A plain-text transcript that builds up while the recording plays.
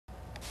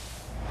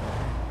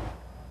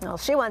Well,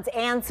 she wants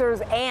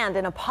answers and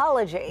an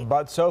apology.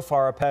 But so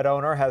far, a pet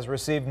owner has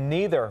received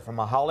neither from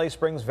a Holly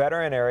Springs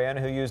veterinarian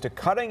who used a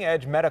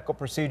cutting-edge medical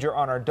procedure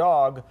on her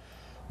dog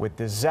with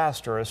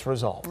disastrous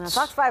results. Now,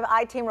 Fox 5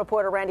 I-Team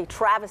reporter Randy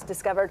Travis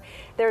discovered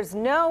there's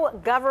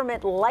no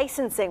government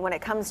licensing when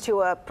it comes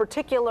to a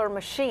particular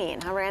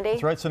machine. Huh, Randy?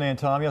 That's right, Sinan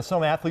Tomia.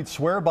 Some athletes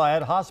swear by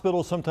it.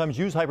 Hospitals sometimes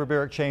use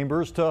hyperbaric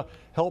chambers to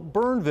help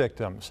burn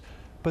victims.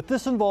 But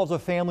this involves a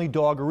family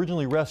dog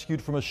originally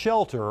rescued from a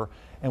shelter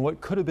and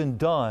what could have been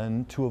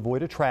done to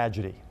avoid a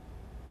tragedy.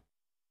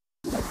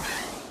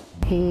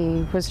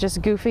 He was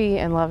just goofy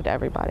and loved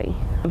everybody.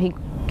 He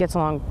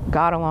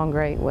got along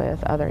great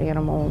with other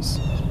animals.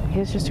 He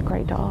was just a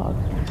great dog.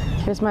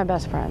 He was my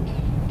best friend.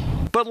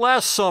 But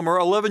last summer,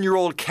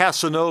 11-year-old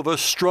Casanova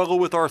struggled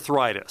with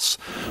arthritis.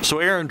 So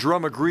Erin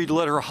Drumm agreed to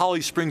let her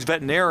Holly Springs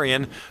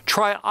veterinarian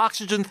try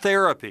oxygen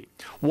therapy,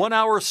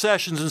 1-hour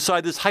sessions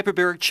inside this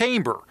hyperbaric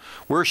chamber,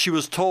 where she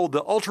was told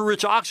the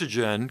ultra-rich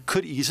oxygen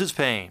could ease his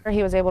pain.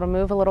 He was able to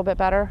move a little bit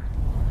better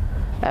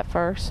at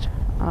first.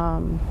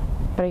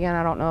 But again,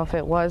 I don't know if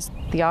it was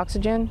the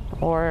oxygen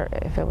or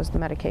if it was the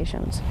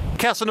medications.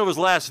 Casanova's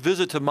last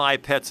visit to My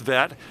Pet's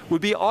Vet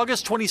would be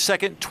August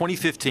 22nd,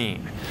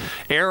 2015.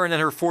 Erin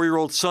and her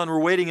 4-year-old son were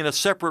waiting in a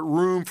separate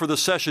room for the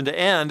session to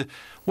end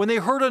when they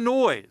heard a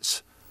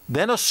noise,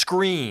 then a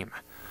scream,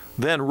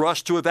 then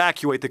rushed to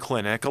evacuate the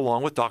clinic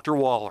along with Dr.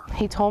 Waller.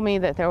 He told me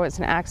that there was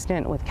an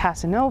accident with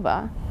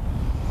Casanova.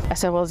 I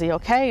said, well, is he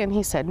okay? And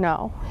he said,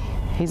 no,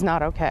 he's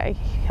not okay.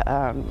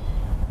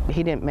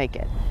 He didn't make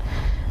it.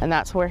 And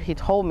that's where he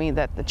told me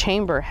that the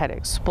chamber had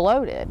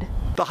exploded.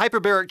 The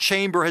hyperbaric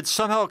chamber had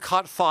somehow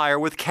caught fire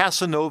with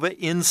Casanova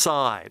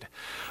inside.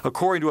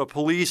 According to a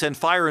police and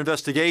fire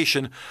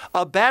investigation,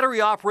 a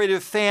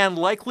battery-operated fan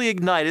likely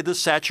ignited the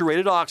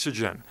saturated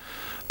oxygen.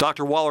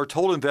 Dr. Waller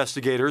told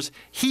investigators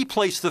he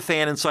placed the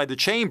fan inside the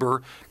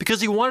chamber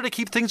because he wanted to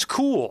keep things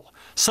cool,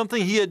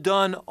 something he had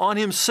done on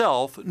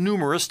himself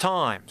numerous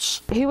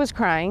times. He was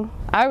crying.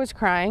 I was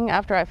crying.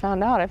 After I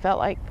found out, I felt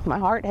like my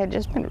heart had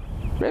just been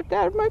ripped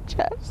out of my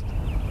chest.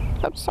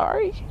 I'm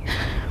sorry.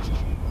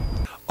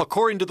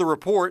 According to the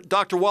report,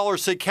 Dr. Waller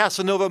said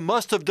Casanova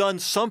must have done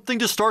something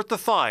to start the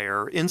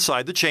fire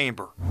inside the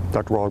chamber.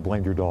 Dr. Waller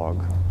blamed your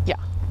dog. Yeah.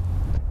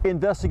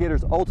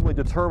 Investigators ultimately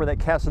determined that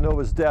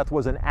Casanova's death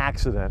was an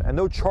accident and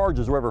no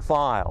charges were ever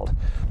filed.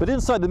 But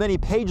inside the many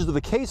pages of the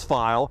case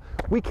file,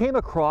 we came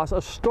across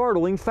a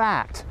startling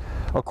fact.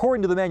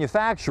 According to the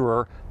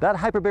manufacturer, that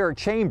hyperbaric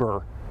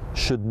chamber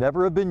should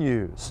never have been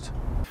used.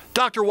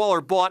 Dr.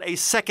 Waller bought a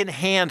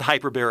second-hand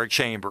hyperbaric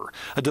chamber,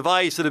 a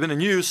device that had been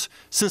in use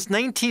since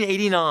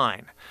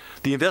 1989.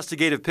 The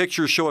investigative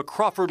pictures show a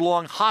Crawford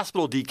Long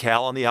hospital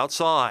decal on the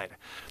outside.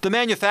 The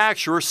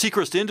manufacturer,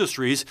 Seacrest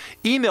Industries,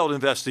 emailed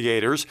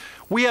investigators,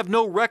 "We have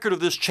no record of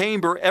this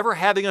chamber ever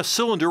having a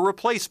cylinder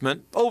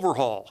replacement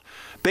overhaul.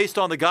 Based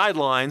on the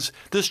guidelines,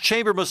 this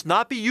chamber must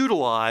not be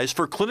utilized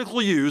for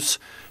clinical use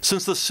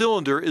since the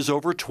cylinder is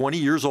over 20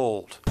 years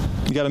old."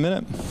 You got a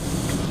minute?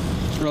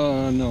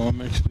 No,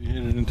 I'm actually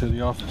headed into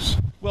the office.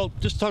 Well,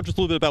 just talk to us a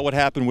little bit about what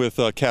happened with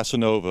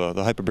Casanova,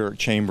 the hyperbaric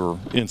chamber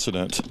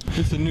incident.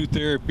 It's a new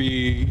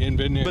therapy in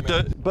veterinary.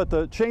 But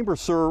the chamber,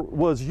 sir,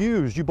 was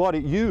used. You bought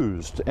it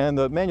used, and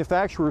the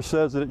manufacturer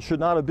says that it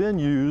should not have been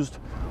used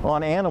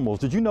on animals.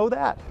 Did you know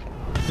that?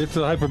 It's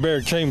a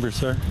hyperbaric chamber,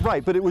 sir.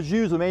 Right, but it was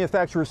used. The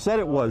manufacturer said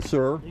it was,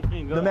 sir.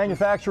 The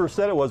manufacturer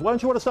said it was. Why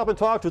don't you want to stop and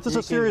talk to us? This is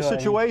a serious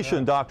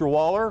situation, Dr.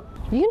 Waller.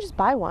 You can just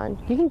buy one.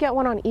 You can get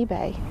one on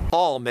eBay.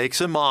 All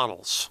makes and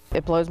models.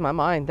 It blows my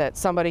mind that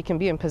somebody can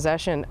be in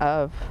possession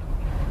of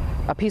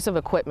a piece of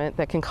equipment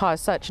that can cause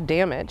such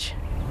damage,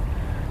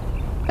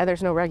 and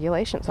there's no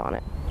regulations on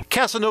it.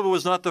 Casanova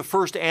was not the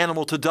first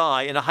animal to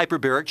die in a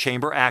hyperbaric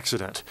chamber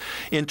accident.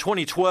 In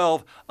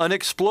 2012, an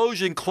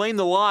explosion claimed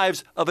the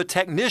lives of a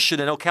technician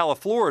in Ocala,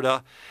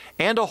 Florida,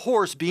 and a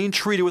horse being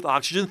treated with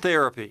oxygen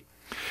therapy.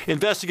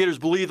 Investigators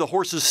believe the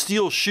horse's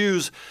steel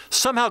shoes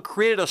somehow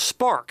created a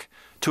spark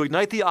to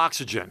ignite the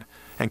oxygen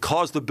and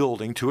cause the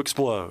building to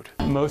explode.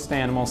 Most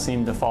animals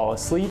seem to fall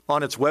asleep.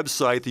 On its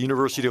website, the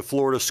University of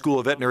Florida School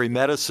of Veterinary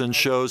Medicine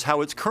shows how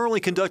it's currently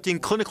conducting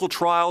clinical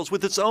trials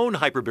with its own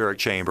hyperbaric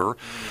chamber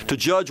to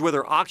judge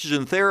whether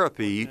oxygen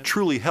therapy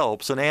truly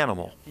helps an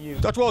animal.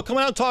 Dr. Waller, come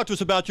out and talk to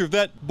us about your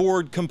vet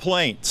board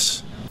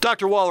complaints.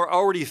 Dr. Waller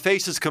already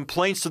faces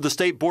complaints to the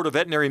State Board of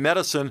Veterinary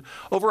Medicine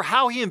over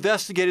how he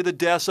investigated the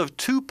deaths of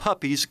 2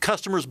 puppies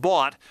customers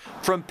bought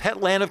from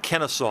Petland of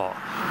Kennesaw,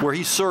 where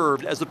he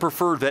served as the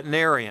preferred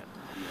veterinarian.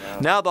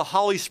 Now the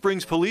Holly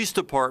Springs Police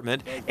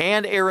Department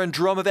and Erin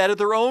Drumm have added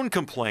their own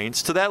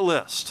complaints to that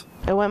list.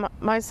 And when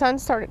my son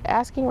started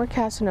asking where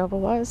Casanova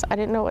was, I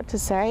didn't know what to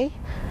say.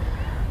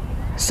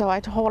 So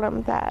I told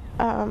him that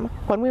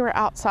when we were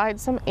outside,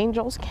 some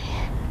angels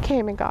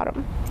came and got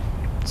him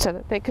so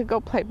that they could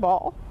go play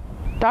ball.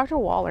 Dr.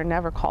 Waller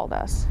never called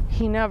us.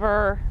 He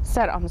never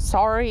said, "I'm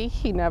sorry."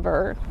 He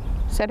never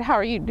said, "How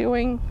are you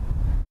doing?"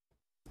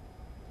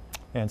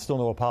 And still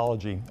no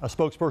apology. A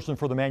spokesperson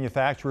for the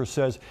manufacturer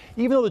says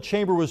even though the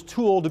chamber was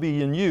too old to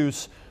be in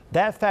use,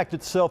 That fact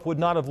itself would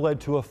not have led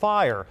to a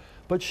fire.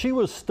 But she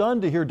was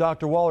stunned to hear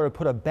Dr. Waller had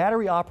put a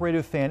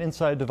battery-operated fan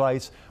inside a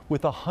device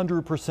with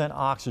 100%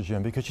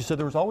 oxygen, because she said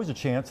there was always a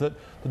chance that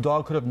the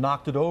dog could have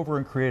knocked it over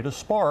and created a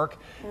spark.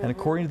 And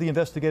according to the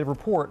investigative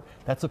report,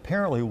 that's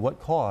apparently what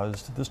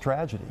caused this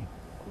tragedy.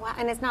 Wow,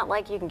 and it's not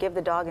like you can give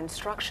the dog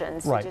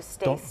instructions to just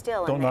stay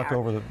still in Don't there. knock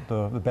over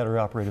the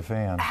battery-operated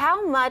fan.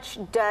 How much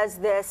does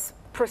this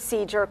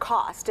procedure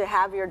cost to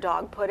have your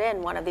dog put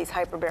in one of these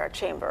hyperbaric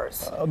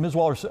chambers? Ms.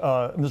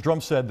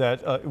 Drumm said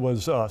that it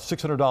was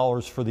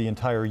 $600 for the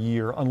entire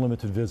year,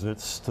 unlimited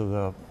visits to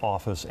the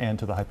office and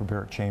to the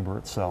hyperbaric chamber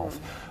itself.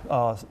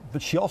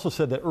 But she also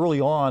said that early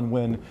on,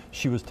 when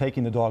she was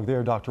taking the dog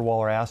there, Dr.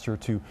 Waller asked her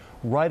to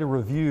write a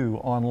review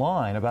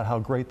online about how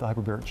great the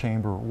hyperbaric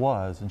chamber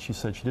was, and she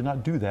said she did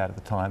not do that at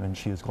the time, and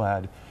she is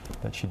glad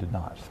that she did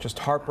not. Just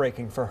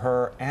heartbreaking for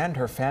her and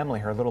her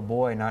family, her little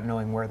boy, not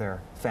knowing where their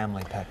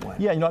family pet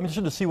went. Yeah, I'm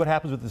interested to see what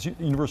happens with this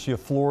University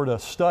of Florida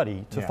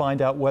study to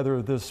find out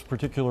whether this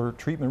particular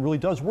treatment really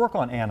does work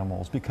on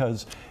animals,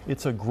 because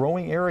it's a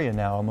growing area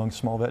now among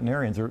small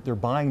veterinarians. They're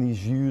buying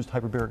these used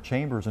hyperbaric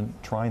chambers and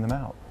trying them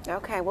out.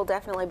 Okay, we'll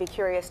definitely be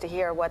curious to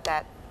hear what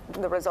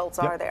the results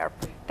are there.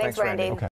 Thanks, Randy. Randy. Okay.